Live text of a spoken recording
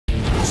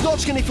Snart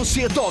ska ni få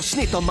se ett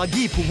avsnitt av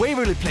magi på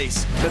Waverly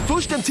Place. Men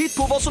först en titt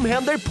på vad som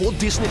händer på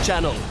Disney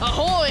Channel.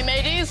 Ahoy,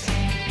 mateys!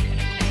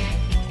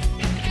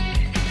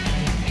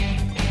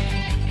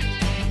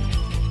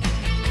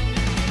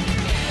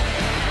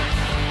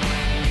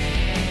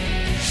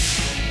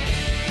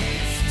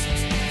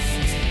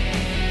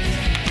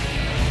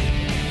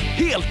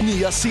 Helt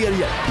nya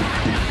serier.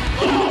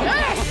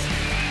 Yes!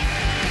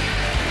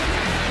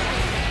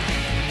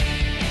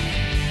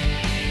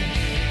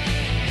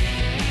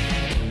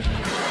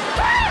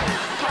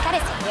 Check out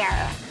his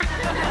hair.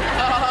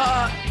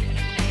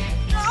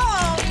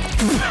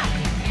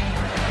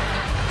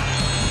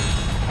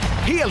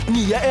 Helt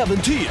nya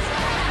äventyr.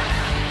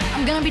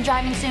 I'm gonna be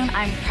driving soon.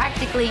 I'm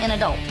practically an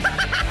adult.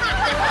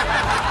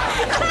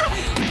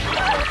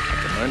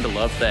 Learn to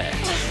love that.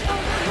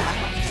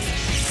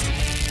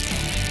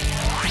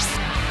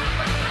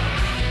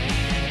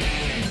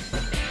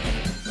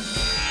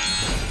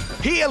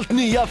 Helt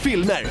nya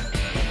filmer.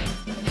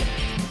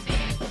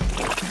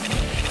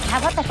 How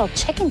about that whole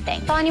chicken thing?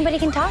 That's all anybody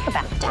can talk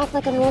about. To act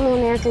like a normal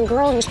American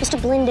girl, you're supposed to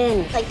blend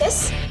in. Like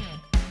this?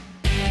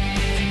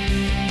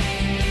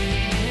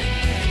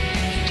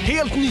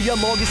 Helt nya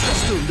magiska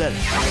stunder.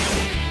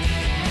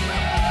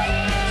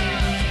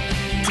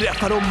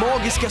 Träffa de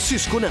magiska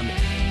syskonen.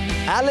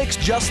 Alex,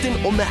 Justin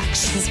och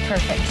Max.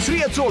 3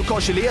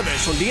 trollkarlselever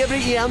som lever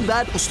i en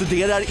värld och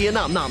studerar i en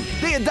annan.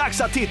 Det är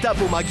dags att titta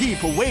på magi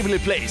på Waverly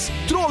Place.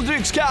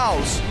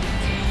 Trolldryckskaos!